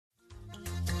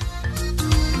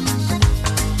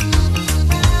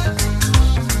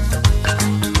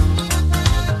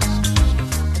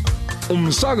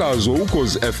Umsakazo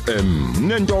Ukhozi FM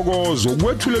nentokozo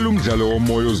kwethulela umdlalo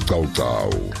womoya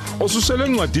ozicawucawu osusele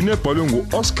encwadini ebhalwe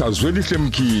ngu-Oscar Zwelihle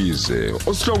Mkhize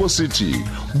osihloko sithi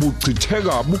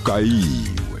Buchitheka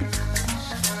Bugayiwe.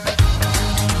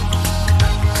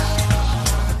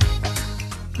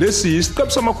 Lesi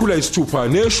isiqephu samakhulu ayisithupha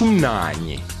neshumi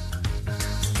nanye.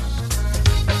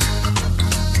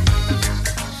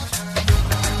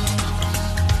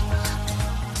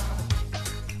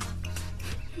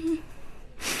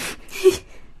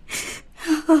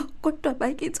 Kodwa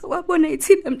bakithi wabona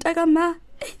ithina mntakama.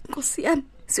 Inkosi yami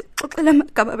siyoxoxela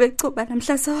amagaba becoba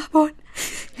namhla sawabona.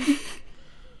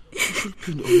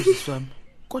 Uphinde oyiswami.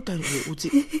 Kodwa nje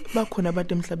uthi bakhona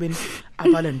abantu emhlabeni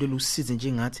abalandela usizo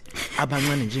njengathi,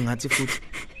 abancane njengathi futhi.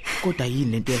 Kodwa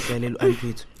yini lento eyahlelelo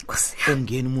aliphethu?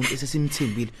 Ongena umuntu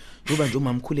esesimthembile ngoba nje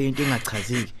umamkhulu into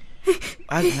engachazeki.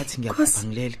 Azi ngathi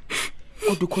ngiyabhangilela.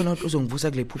 Kodwa ukhona umuntu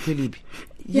ozongivusa kule phupho elibi.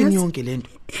 Yini yonke lento?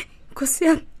 Nkosi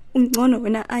yami ungcono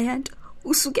wena Ayanda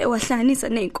usuke wahlanganisa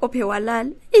nezinkophe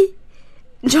walala.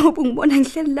 Njengoba ungibona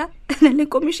ngihleli la nale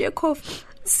nkomishi yekhofi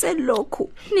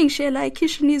selokhu ningishela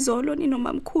ekitchen izolo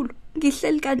ninomamkhulu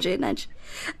ngihleli kanjena nje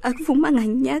akuvumanga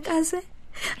nginyakaze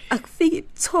akufiki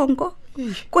ibthongo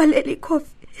kwaleli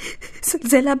khofi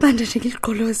sizela bande nje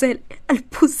ngiliqolozele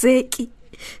aliphuzeki.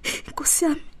 Nkosi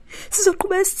yami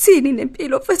sizoqhubeka sithini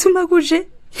nempilo mfethu makunje?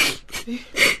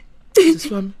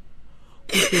 Siswami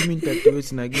uSemi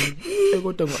dadewethu nakini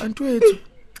kodwa ngo-anti wethu.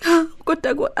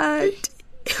 Kodwa ku-anti.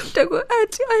 Kodwa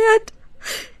ku-anti Ayanda.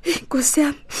 Nkosi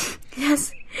yami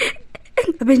yazi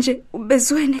engabe nje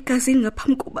ubezwene egazini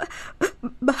ngaphambi kuba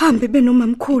bahambe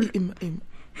benomamkhulu.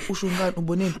 Usho ngani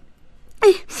uboneni?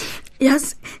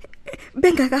 Yazi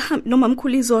bengakahambi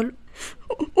nomamkhulu izolo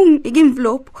ungibika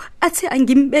envelope athi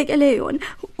angimbekele yona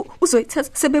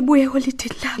uzoyithatha sebebuye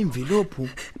holiday la. Envelope?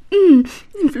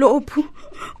 Envelope.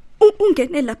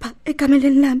 Ungene lapha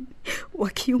ekameleni lami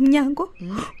wakhiya umnyango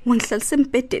wangihlalisa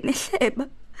embhedeni ehleba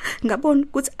ngabona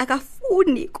ukuthi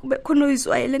akafuni kube khona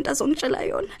oyizwayo lento azongitshela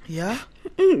yona. Ya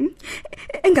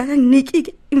engakanginiki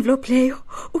ke envelope leyo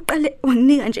uqale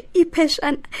wanginika nje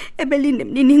ipheshana ebelinde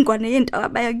imininingwane yendawo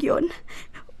abaya kuyona.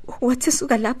 Wathi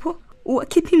suka lapho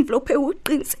wakhipha envelope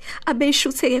ewuqinsi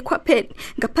abeyishutheke ekhwapheni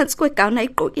ngaphansi kwegown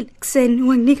ayiqokile kuseni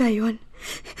wanginika yona.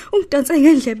 Ungidansa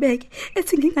ngendlebeke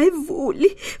ethi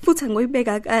ngingayivuli futhi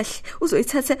angoyibeka kahle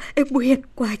uzoyithatha ebuyeni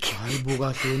kwakhe. Hayibo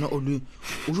kahle wena Olu.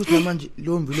 Usho manje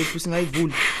lo envelope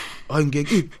singayivuli. Hayi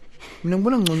ngeke. Mina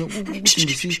ngibona ngcono ukuthi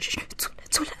ngisisho.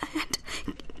 Thula Ayanda.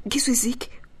 Ngizwiziki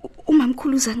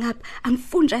umamkhulu uza ngapha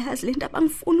angifunja yazi lento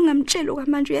abangifuna ungamtshela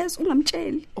kwamanje uyazi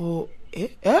ungamtsheli. Oh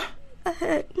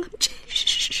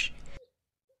Ungamtsheli.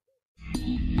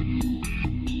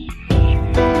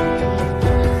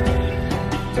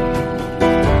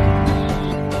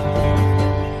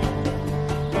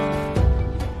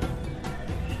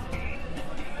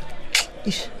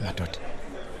 Madoda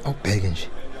awubheke nje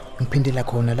ngiphindela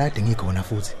khona la ade ngikhona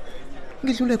futhi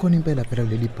ngidlule khona impela phela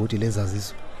kuleli bhodi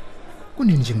lezaziso.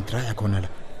 Kunini nje ngidraya khona la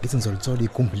ngithi ngizolithola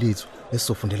igumbi lethu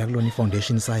esizofundela kulona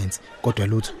ifoundation science kodwa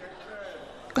lutho.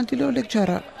 Kanti lo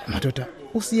lecturer madoda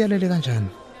usiyalele kanjani?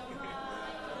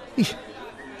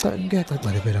 Cha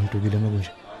ngiyacaca phela ngidukile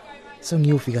makunje.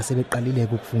 Sengiyofika sebeqalile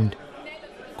ukufunda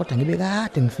kodwa ngibe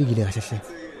kade ngifikile kahle hle.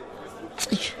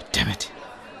 Damn it.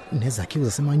 Nezakhiwo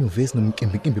zasemanyuvesi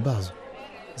nomkimbi bazo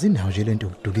zinawo nje lento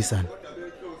yokudukisana.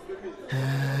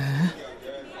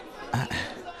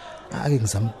 Ake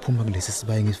ngizama ukuphuma kulesi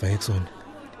sibaye ngisifake kusona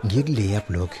ngiye kule ya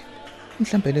block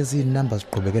mhlambe lezi numbers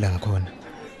ziqhubekela ngakhona.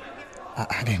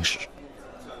 Ake ngisho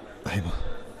hayibo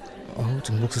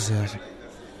uthi ngibukisise kahle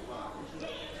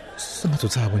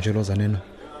singathuthabo nje lozaneno.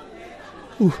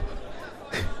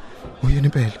 Uyena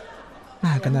impela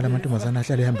nakana lamantombazana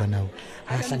ahlale ehamba nawo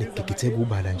ahlale egigitheka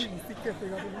ubala nje.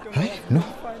 Hayi no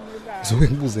zoke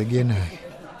ngibuze kuyena.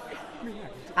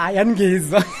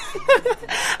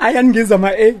 Ayangizwa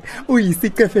ma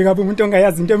uyisicefe kabi umuntu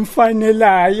ongayazi into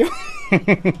emfanelayo.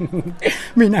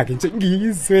 Mina ke nje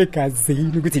ngizwe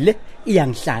egazini ukuthi le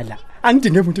iyangihlala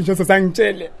angidinge umuntu nje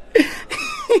osangitshele.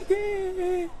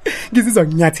 Ngizizwa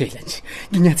nginyathela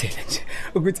nje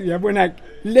ukuthi uyabona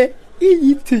le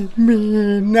iyithi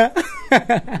mina.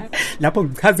 Lapho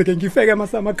ngichaze ke ngifeke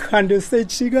amasamakhande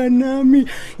esejika nami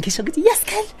ngisho ukuthi yes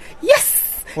girl yes.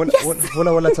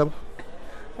 Wala Thabo.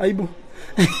 Ayibo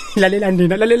lalelani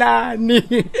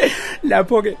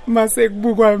lapho ke mase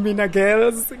kubukwa mina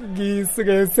girls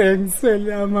ngisuke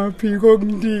sengisele amaphiko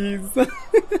okundiza.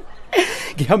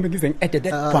 Ngihambe ngize ngi-edit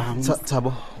that bang.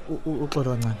 Thabo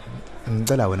uxolo kancane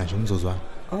ngicela wena nje umzuzwana.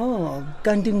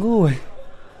 Kanti nguwe.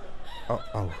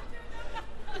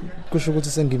 kusho ukuthi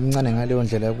sengimncane ngaleyo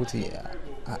ndlela ukuthi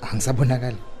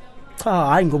angisabonakali. Cha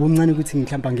hayi ngoba umncane ukuthi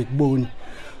ngihlamba ngikuboni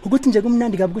ukuthi nje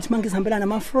kumnandi kabi ukuthi mangizihambela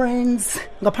nama friends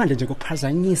ngaphandle nje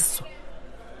kokuphazanyiswa.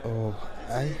 Oh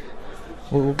hayi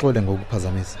uxole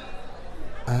ngokuphazamisa.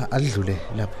 Alidlule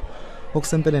lapho.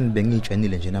 Okusempeleni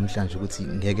bengitshenile nje namhlanje ukuthi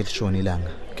ngeke lishone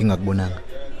ilanga ngingakubonanga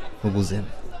ukuze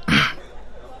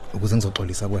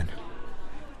ngizoxolisa kuwena.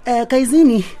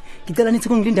 Kayizini ngicela nithi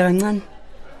kungilinda kancane.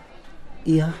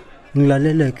 Yeah,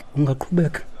 ngilaleleke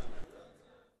ungaqhubeka.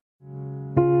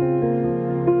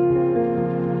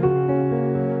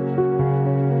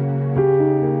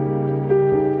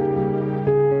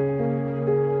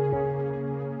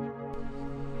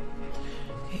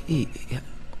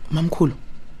 Mamkhulu,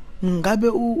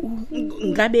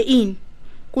 ngabe ini?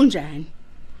 Kunjani?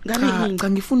 Ngabe ini? Cha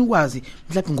ngifuna ukwazi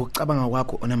mhlawumbe ngokucabanga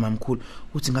kwakho ona mamkhulu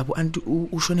uthi ngabe anti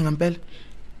ushone ngempela?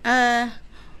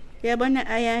 Yabona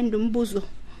ayanda umbuzo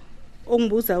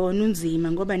ongibuza wona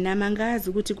unzima ngoba nami angazi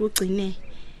ukuthi kugcine.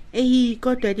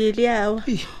 Kodwa leliyawa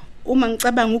uma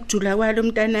ngicabanga ukujula kwalo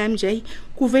mntanami nje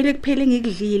kuvele kuphele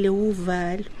ngikudlile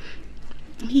uvalo.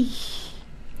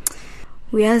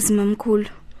 Uyazi mamkhulu,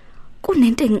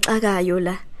 kunento engicakayo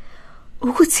la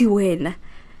ukuthi wena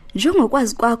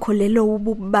njengokwazi kwakho lelo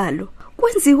ububalo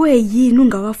kwenziwe yini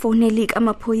ungawafoneli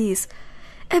amaphoyisa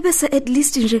ebese at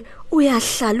least nje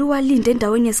uyahlala uwalinde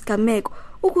endaweni yesigameko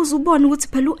ukuze ubone ukuthi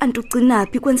phela uanti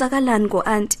ugcinaphi kwenzakalani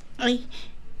ngoanti.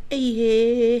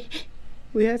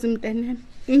 Uyazi mntanami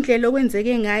indlela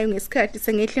okwenzeke ngayo ngesikhathi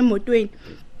sengehle emotweni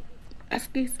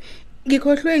asikisi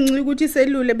ngikhohlwe ngci ukuthi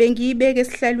iselule bengiyibeke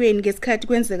esihlalweni ngesikhathi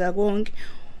kwenzeka konke.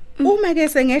 Uma ke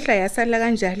sengehla yasala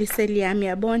kanjalo iseli yami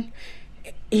yabona.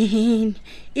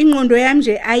 Ingqondo yami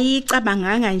nje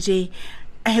ayicabanganga nje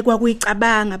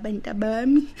kwakuyicabanga abantu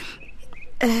bami.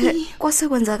 Kwase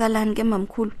kwenzakalani ke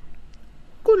mamkhulu?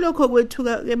 Kulokho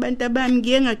kwethuka ke abantu bami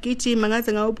ngiye ngagijima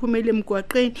ngaze ngawuphumela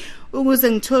emgwaqeni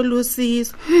ukuze ngithole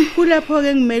usizo. Kulapho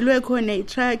ke ngimelwe khona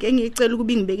itruck engicela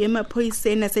ukuba ngibeke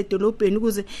emaphoyiseni asedolobheni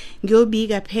ukuze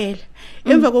ngiyobika phela.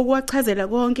 Emva kokuwachazela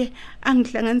konke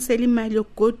angihlanganisela imali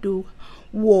yokugoduka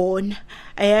wona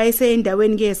ayayise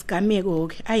endaweni ngesigameko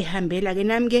ke ayihambela ke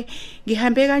nami ke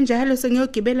ngihambe kanjalo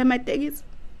sengiyogibela amatekisi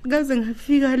ngaze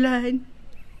ngafika lana.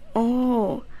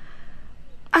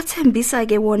 Athembisa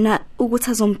ke wona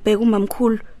ukuthi azombheka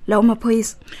umamkhulu lawo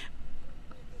maphoyisa.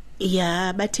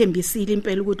 Ya bathembisile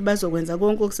impela ukuthi bazokwenza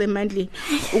konke okusemandleni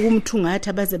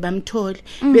ukumthungatha baze bamthole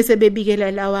bese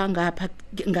bebikela lawa ngapha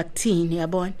ngakuthini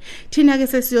yabona. Thina ke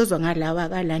sesiyozwa ngalawa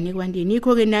kalani kwandini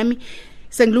ikho ke nami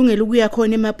sengilungela ukuya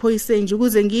khona emaphoyiseni nje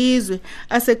ukuze ngizwe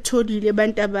asekutholile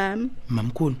abantu bami.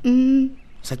 Mamkhulu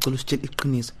sacela usitshela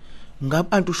iqiniso ngabe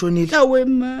anti ushonile? Awe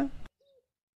ma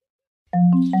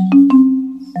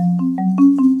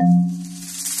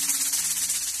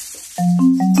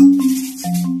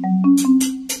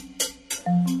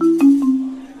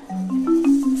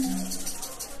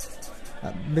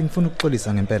Bengifuna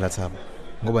ukuxolisa ngempela Thabo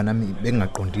ngoba nami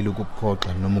bengingaqondile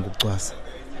ukuphoxa noma ukucwasa.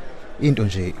 Into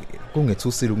nje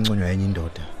kungethusile ukunconywa yenye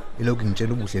indoda. Ilokhu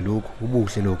ngitshela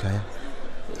ubuhle lokho haya.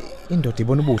 Indoda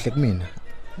ibona ubuhle kumina.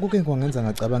 Kuke kwangenza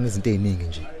ngacabanga izinto eziningi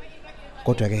nje.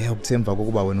 Kodwa ke ukuthemba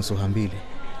kokuba wena usuhambile.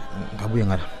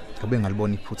 Ngabe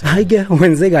ngalibona iphutha. Hayi ke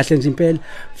wenze kahle nje impela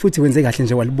futhi wenze kahle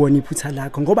nje walibona iphutha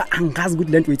lakho ngoba angazi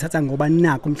ukuthi lento uyithatha ngoba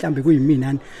nakho mhlambe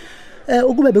kuyimina.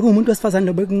 Ukube bekumuntu wesifazane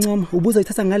lo bekuncoma ubuza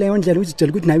uyithatha ngaleyo ndlela ukuthi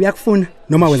tshela ukuthi nawe uyakufuna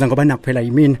noma wenza ngoba nakho phela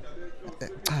yimina.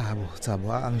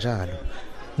 Thabo anginjalo.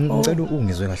 Ngicela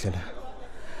ungizwe kahle la.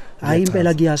 Hayi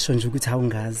impela kuyasho nje ukuthi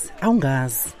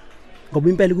awungazi ngoba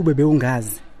impela kube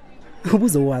beungazi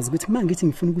ubuzowazi ukuthi mangithi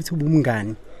ngifuna ukuthi ube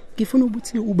umngani ngifuna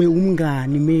ukuthi ube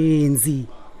umngani menzi.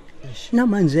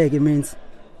 Namanje ke menzi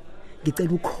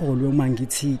ngicela ukholwe uma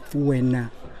ngithi wena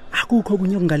akukho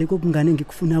kunye okungale kokungane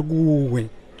ngikufuna kuwe.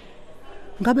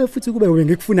 Ngabe futhi kube wena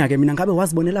ngikufuna ke mina ngabe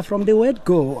wazibonela from the word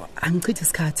go. Angichithi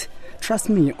isikhathi. Trust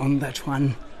me on that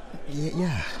one.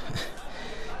 Yeah.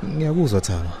 Ngiyakuzwa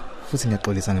Thabo futhi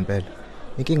ngiyaxolisa ngempela.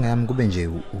 Inkinga yami kube nje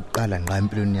uqala ngqa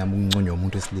empilweni yami ukunconywa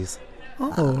umuntu wesilisa.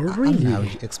 Really?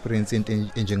 Nawe experience into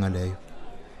enjengaleyo.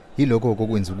 Yiloko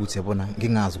okwenza ukuthi yabona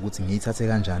ngingazi ukuthi ngiyithathe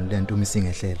kanjani lento uma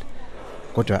isingehlela.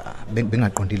 Kodwa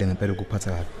bengaqondile ngempela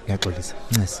ukuphatha kabi. Ngiyaxolisa.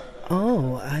 Ncesi.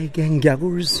 Ayike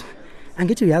ngiyakuzwa.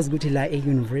 Angithi uyazi ukuthi la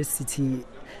e-university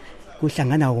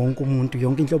kuhlangana wonke umuntu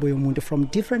yonke inhlobo yomuntu from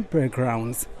different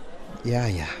backgrounds.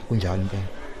 Yeah, kunjalo impela.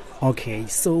 Okay,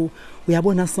 so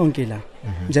uyabona sonke la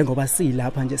njengoba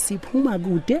silapha nje siphuma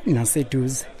kude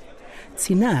naseduze.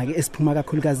 Thina ke esiphuma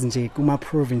kakhulukazi nje kuma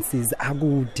provinces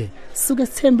akude. Suke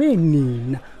sithembe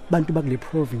nina bantu bakule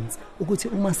province ukuthi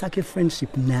uma sakhe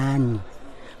friendship nani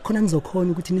khona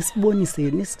nizokhona ukuthi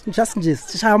nisibonise just nje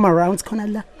sishaya ama rounds khona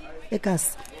la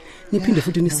eKasi niphinde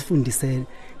futhi nisifundise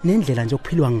nendlela nje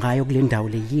okuphilwa ngayo kule ndawo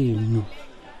le yenu.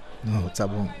 No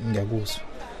Thabo ngiyakuzwa.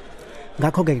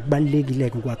 Ngakho ke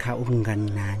kubalekile ukwakha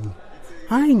ubungani nani.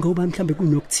 Hayi ngoba mhlambe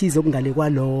kunokuthiza okungale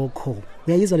kwalokho.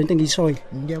 Uyayizwa lento engiyishoyo?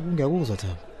 Ngiyakuzwa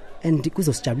Thabo. And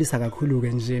kuzosijabulisa kakhulu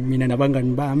ke nje mina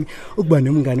nabangani bami ukuba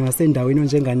nomngane wasendaweni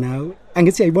onjenganawe.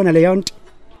 Angithi uyayibona le yonto?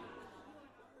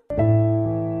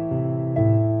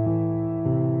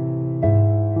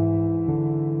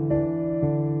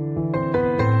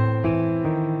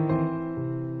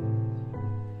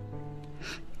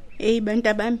 Hey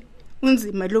bantu bami,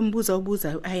 unzima lo mbuzo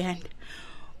obuza Ayanda.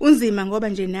 Unzima ngoba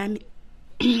nje nami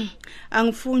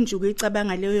angifundi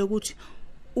ukuyicabanga leyo yokuthi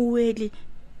uweli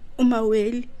uma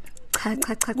weli cha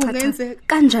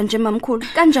kanjani nje mamkhulu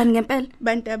kanjani ngempela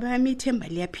bantu bami ithemba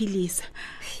liyaphilisa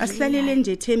asihlalele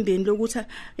nje ethembeni lokuthi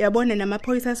uyabona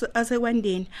namaphoyisa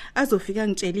asekwandeni azofika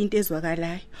ngitshela into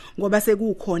ezwakalayo ngoba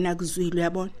sekukhona kuzwilo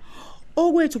uyabona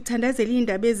okwethu kuthandazela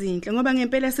indaba ezinhle ngoba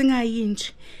ngempela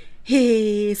singayinji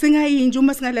singayinji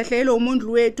uma singalahlelwa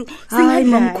umuntu wethu hayi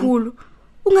mamkhulu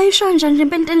ungayishanja nje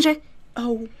impela nje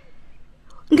awu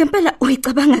ngempela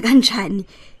uyicabanga kanjani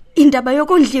indaba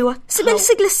yokondliwa sibe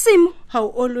lisikile simo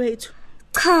hawu olwethu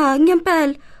cha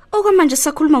ngempela okwamanje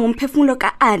sakhuluma ngomphefumulo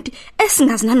kaAnti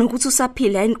esingazi nanokuthi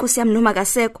usaphila inkosi yami noma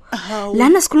kasekho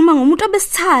lana sikhuluma ngomuntu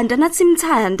obesithanda nathi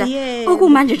simthanda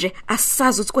okumanje nje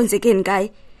asisazi ukuthi kwenzekeni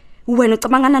ngaye wena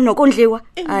ucabangana nokondliwa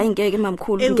hayi ngeke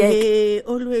mamkhulu ngeke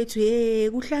olwethu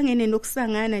kuhlangene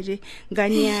nokusangana nje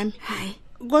ngani yami hayi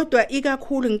kodwa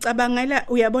ikakhulu ngicabangela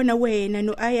uyabona wena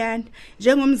noAyanda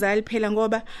njengomzali phela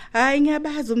ngoba hayi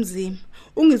ngiyabaza umzima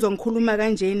ungizongikhuluma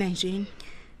kanjena njeni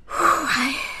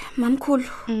hayi mamkhulu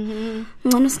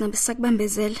ngcono singabe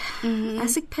sakubambezela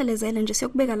asikuphelezele nje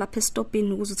siyokubeka lapha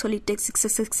estopini ukuze uthole itaxi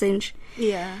kusesekuseni nje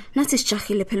nathi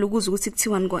sijahile phela ukuze ukuthi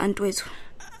kuthiwani ngoAnti wethu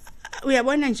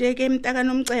uyabona nje ke emtaka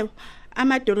nomcebo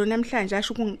amadolo namhlanje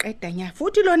asho ukungiqeda nya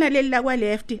futhi lona leli la kwa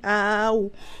left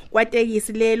hawu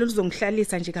kwatekisi lelo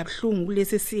lizongihlalisa nje kabuhlungu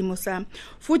kulesi simo sami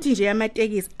futhi nje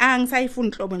amatekisi angisayifuni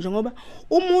inhlobo nje ngoba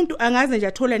umuntu angaze nje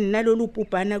athola ninalolu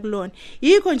bhubhana kulona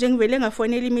yikho nje ngivele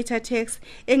ngafonela imeter tax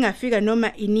engafika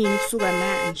noma inini kusuka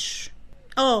manje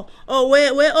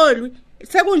we olwi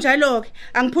sekunjalo ke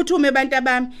angiphuthume abantu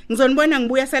abami ngizonibona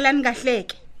ngibuya salani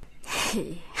kahleke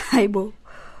hayibo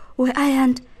we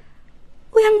Ayanda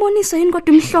uyangibonisa yini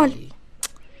kodwa imhloli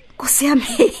Nkosi yami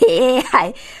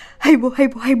hayi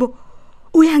hayibo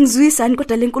uyangizwisa yini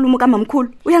kodwa lenkulumo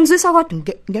kaMamkhulu uyangizwisa kodwa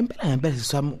ngempela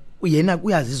sisami uyena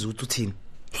uyaziza ukuthi uthini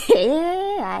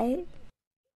hayi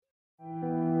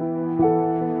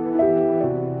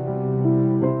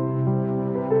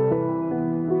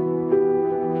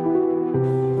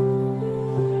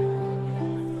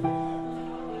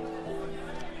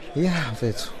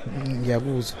mfethu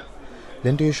ngiyakuzwa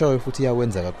lento yeshoyo futhi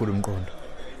iyawenza kakhulu umqondo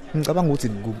ngicabanga ukuthi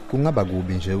kungaba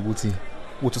kubi nje ukuthi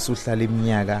usuhlala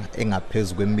iminyaka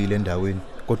engaphezulu kwemibili endaweni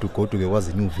kodwa ugoduke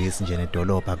wazi inyuvesi nje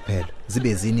nedolobha kuphela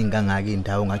zibe ziningi kangaka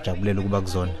indawo ongajabulela ukuba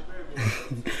kuzona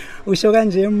usho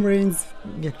kanje Brains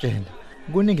ngiyakutshela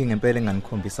kuningi ngempela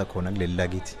enganikhombisa khona kuleli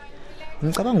lakithi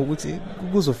ngicabanga ukuthi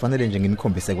kuzofanele nje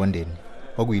nginikhombise kwandeni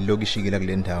okuyilokishikela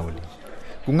kule ndawo le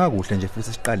kungakuhle nje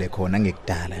futhi siqale khona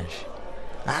ngekudala nje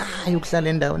hayi ukuhlala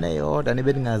endaweni eyodwa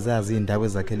nebe ningazazi indawo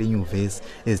ezakhela inyuvesi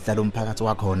ezihlala umphakathi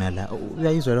wakhona la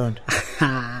uyayizwa lonto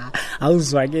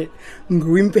awuzwa ke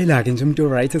nguimpela ke nje umuntu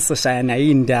right esoshaya nayo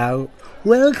indawo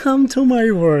welcome to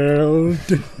my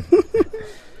world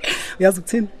uyazi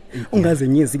ukuthini ungaze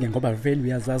nyezi ke ngoba vele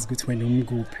uyazazi ukuthi wena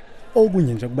umguphi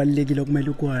okunye nje kubalekile okumele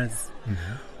ukwazi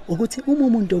ukuthi uma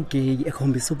umuntu ogay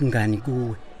ekhombisa ubungani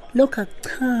kuwe lokho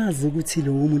akuchazi ukuthi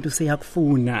lo umuntu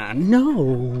useyakufuna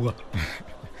no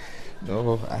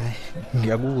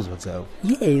ngiyakuzwa Tsawu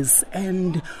yes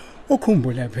and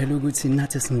ukhumbula phela ukuthi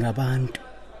nathi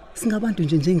singabantu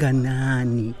nje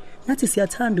njenganani nathi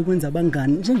siyathanda ukwenza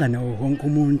abangani njenganawo wonke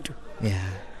umuntu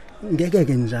ngeke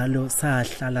ke njalo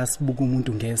sahlala sibuka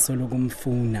umuntu ngeso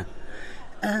lokumfuna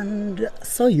and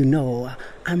so you know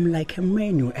I'm like a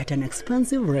menu at an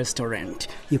expensive restaurant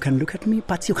you can look at me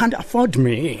but you can't afford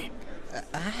me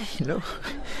no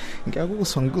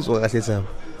ngiyakuzwa kahle Tsawu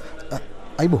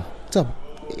ayibo Tsawu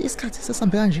isikhathi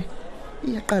sesambe kanje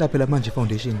iyaqala phela manje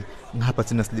foundation ngapha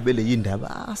thina silibele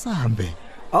indaba asahambe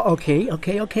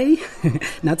okay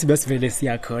nathi besivele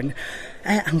siyakhona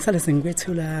angisale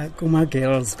sengikwethula kuma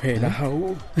girls phela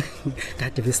hawu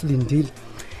kade besilindile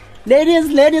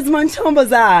ladies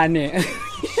mantombazane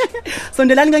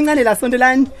sondelani kancane la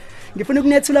sondelani ngifuna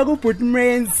ukunethula ku boot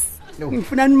brains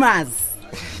ngifuna nimazi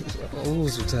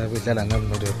uzuthaya bedlala ngami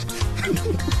madoda.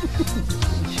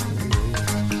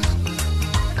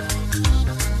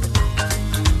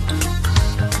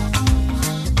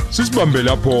 Sisibambe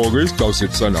lapho ke isiqhawu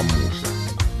sethu sanamuhla.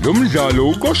 Lo mdlalo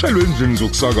uqoshelwe endlini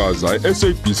zokusakaza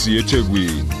eSABC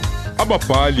eThekwini.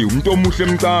 Ababhali umuntu omuhle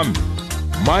emcambi,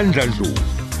 Mandla Ndlovu,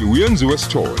 uyenziwe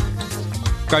Sithole.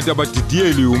 Kanti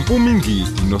abadidiyeli uMpumi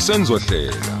Ngidi noSenzo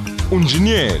Hlela,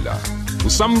 unjiniyela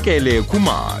uSamkele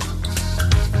Khumalo.